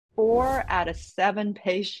4 out of 7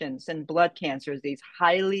 patients in blood cancers, these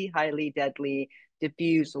highly, highly deadly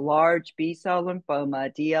diffuse large B-cell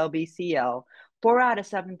lymphoma, DLBCL, 4 out of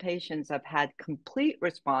 7 patients have had complete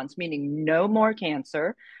response, meaning no more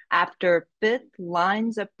cancer, after 5th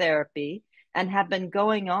lines of therapy, and have been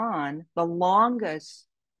going on the longest.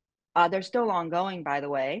 They're still ongoing, by the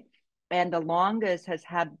way, and the longest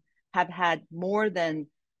have had more than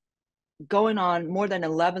going on more than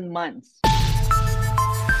 11 months.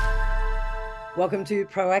 Welcome to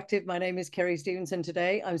Proactive. My name is Kerry Stevenson.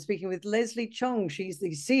 Today, I'm speaking with Leslie Chong. She's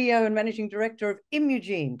the CEO and Managing Director of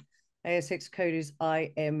Imugene. ASX code is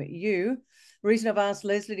IMU. The reason I've asked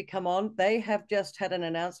Leslie to come on, they have just had an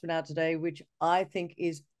announcement out today, which I think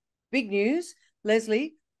is big news.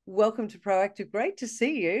 Leslie, welcome to Proactive. Great to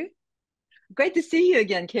see you. Great to see you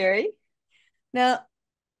again, Kerry. Now,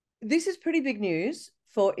 this is pretty big news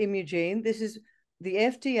for Imugene. This is the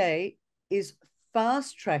FDA is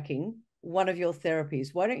fast tracking one of your therapies.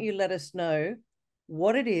 Why don't you let us know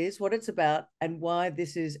what it is, what it's about, and why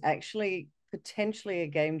this is actually potentially a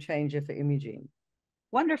game changer for Imugene?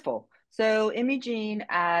 Wonderful. So Imugene,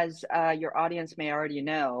 as your audience may already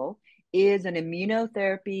know, is an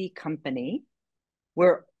immunotherapy company.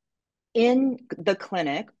 We're in the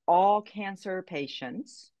clinic, all cancer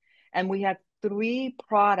patients, and we have 3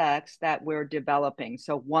 products that we're developing.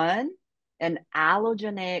 So one, an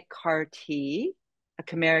allogeneic CAR T, a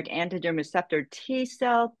chimeric antigen receptor T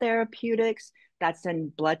cell therapeutics that's in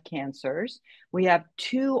blood cancers. We have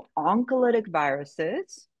 2 oncolytic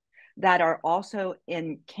viruses that are also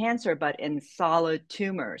in cancer, but in solid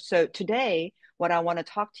tumors. So today, what I want to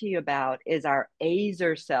talk to you about is our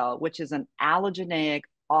Azer-cel, which is an allogeneic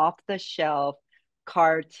off-the-shelf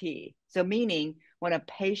CAR T. So meaning when a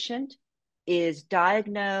patient is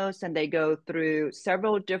diagnosed and they go through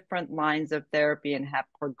several different lines of therapy and have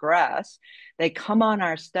progressed, they come on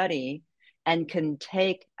our study and can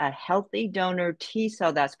take a healthy donor T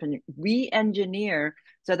cell that's been re-engineered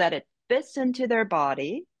so that it fits into their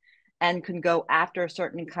body and can go after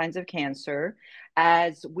certain kinds of cancer.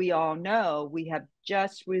 As we all know, we have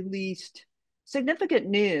just released significant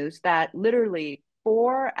news that literally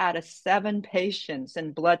 4 out of 7 patients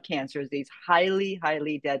in blood cancers, these highly,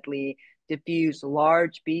 highly deadly diffuse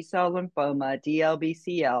large B-cell lymphoma,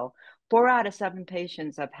 DLBCL, 4 out of 7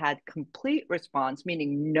 patients have had complete response,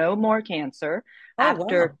 meaning no more cancer,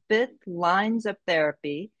 after 5th lines of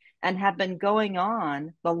therapy, and have been going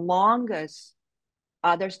on the longest.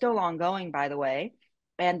 They're still ongoing, by the way,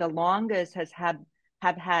 and the longest have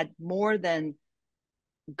had more than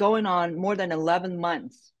 11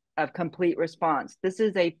 months of complete response. This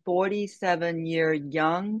is a 47-year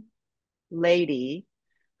young lady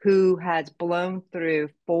who has blown through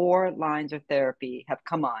 4 lines of therapy, have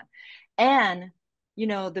come on. And, you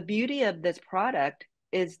know, the beauty of this product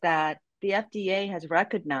is that the FDA has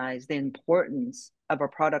recognized the importance of a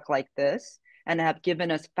product like this and have given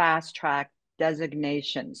us fast track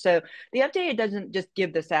designation. So the FDA doesn't just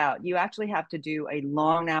give this out. You actually have to do a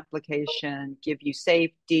long application, give you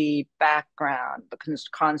safety, background, the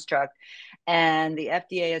construct. And the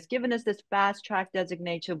FDA has given us this fast track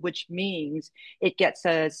designation, which means it gets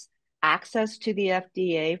us access to the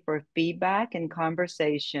FDA for feedback and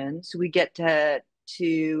conversations. We get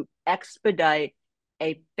to expedite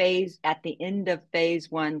a phase at the end of phase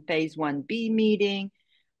 1B meeting.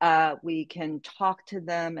 We can talk to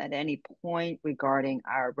them at any point regarding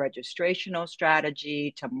our registrational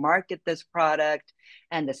strategy to market this product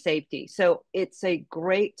and the safety. So it's a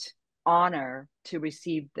great honor to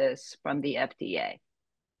receive this from the FDA.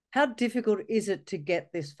 How difficult is it to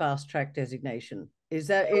get this fast track designation? Is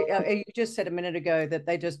that, you just said a minute ago that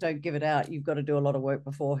they just don't give it out. You've got to do a lot of work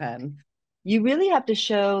beforehand. You really have to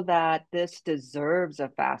show that this deserves a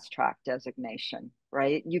fast track designation,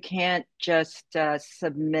 right? You can't just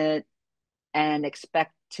submit and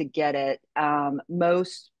expect to get it.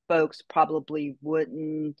 Most folks probably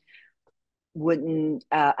wouldn't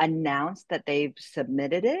announce that they've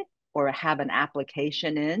submitted it or have an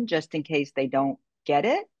application in just in case they don't get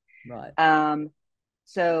it. Right.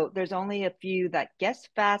 So there's only a few that gets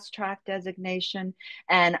fast track designation.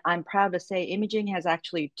 And I'm proud to say Imugene has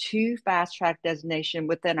actually 2 fast track designation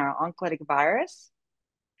within our oncolytic virus,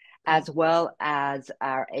 as well as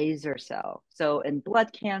our Azer-cel. So in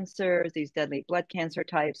blood cancers, these deadly blood cancer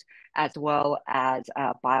types, as well as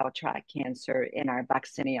bile tract cancer in our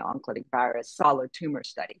vaccinia oncolytic virus solid tumor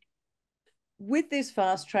study. With this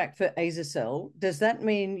fast track for Azer-cel, does that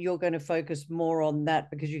mean you're going to focus more on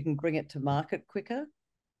that because you can bring it to market quicker?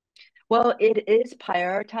 Well, it is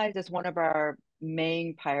prioritized as one of our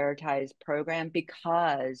main prioritized program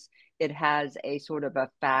because it has a sort of a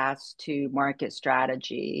fast to market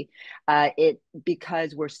strategy.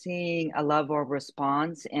 Because we're seeing a level of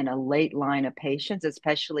response in a late line of patients,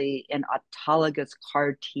 especially in autologous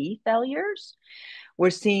CAR T failures. We're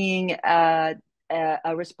seeing a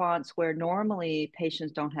response where normally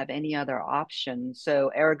patients don't have any other option.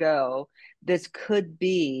 So, ergo, this could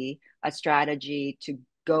be a strategy to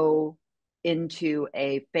go into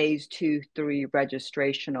a phase 2, 3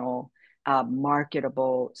 registrational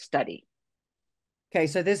marketable study. Okay,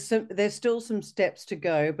 so there's still some steps to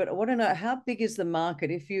go, but I want to know, how big is the market?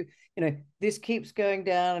 If this keeps going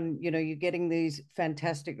down and you're getting these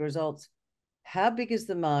fantastic results, how big is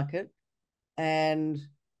the market? And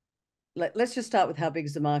let's just start with how big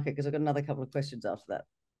is the market, because I've got another couple of questions after that.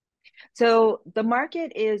 So the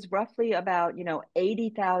market is roughly about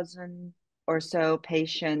 80,000 or so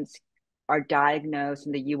patients are diagnosed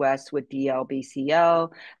in the US with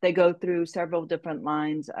DLBCL. They go through several different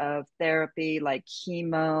lines of therapy like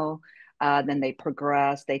chemo, then they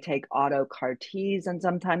progress, they take auto CAR Ts, and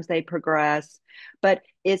sometimes they progress. But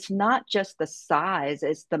it's not just the size,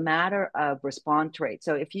 it's the matter of response rate.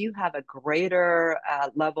 So if you have a greater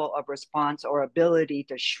level of response or ability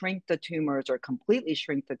to shrink the tumors or completely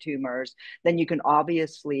shrink the tumors, then you can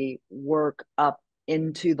obviously work up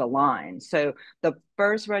into the line. So the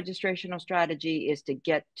first registrational strategy is to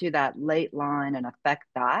get to that late line and affect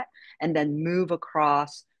that, and then move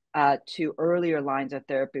across to earlier lines of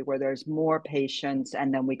therapy where there's more patients,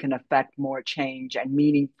 and then we can affect more change and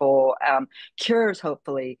meaningful cures,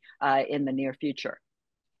 hopefully, in the near future.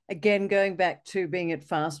 Again, going back to being at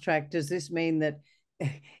Fast Track, does this mean that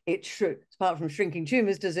it should, apart from shrinking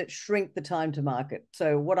tumors, does it shrink the time to market?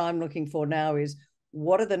 So what I'm looking for now is,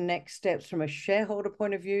 what are the next steps from a shareholder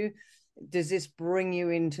point of view? Does this bring you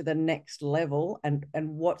into the next level? And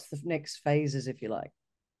what's the next phases, if you like?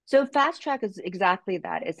 So fast track is exactly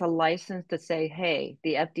that. It's a license to say, hey,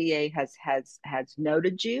 the FDA has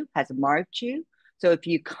noted you, has marked you. So if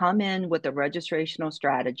you come in with a registrational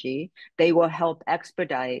strategy, they will help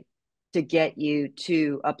expedite to get you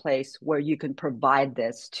to a place where you can provide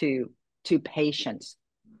this to patients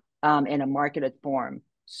in a marketed form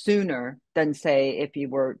sooner than, say, if you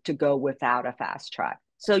were to go without a fast track.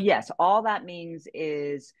 So yes, all that means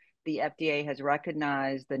is the FDA has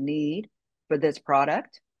recognized the need for this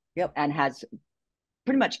product. Yep. And has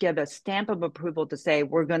pretty much give a stamp of approval to say,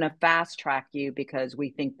 we're going to fast track you because we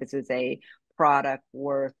think this is a product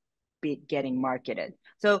worth getting marketed.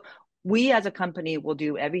 So we as a company will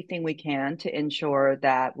do everything we can to ensure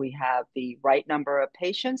that we have the right number of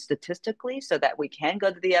patients statistically so that we can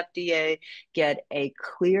go to the FDA, get a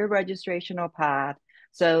clear registrational path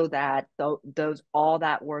so that all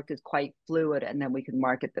that work is quite fluid, and then we can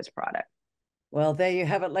market this product. Well, there you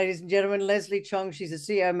have it, ladies and gentlemen. Leslie Chong, she's a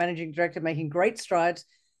CEO, Managing Director, making great strides.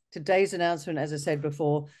 Today's announcement, as I said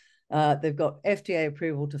before, they've got FDA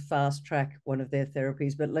approval to fast track one of their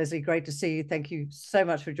therapies. But Leslie, great to see you. Thank you so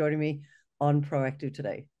much for joining me on Proactive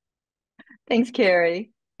today. Thanks,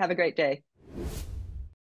 Kerry. Have a great day.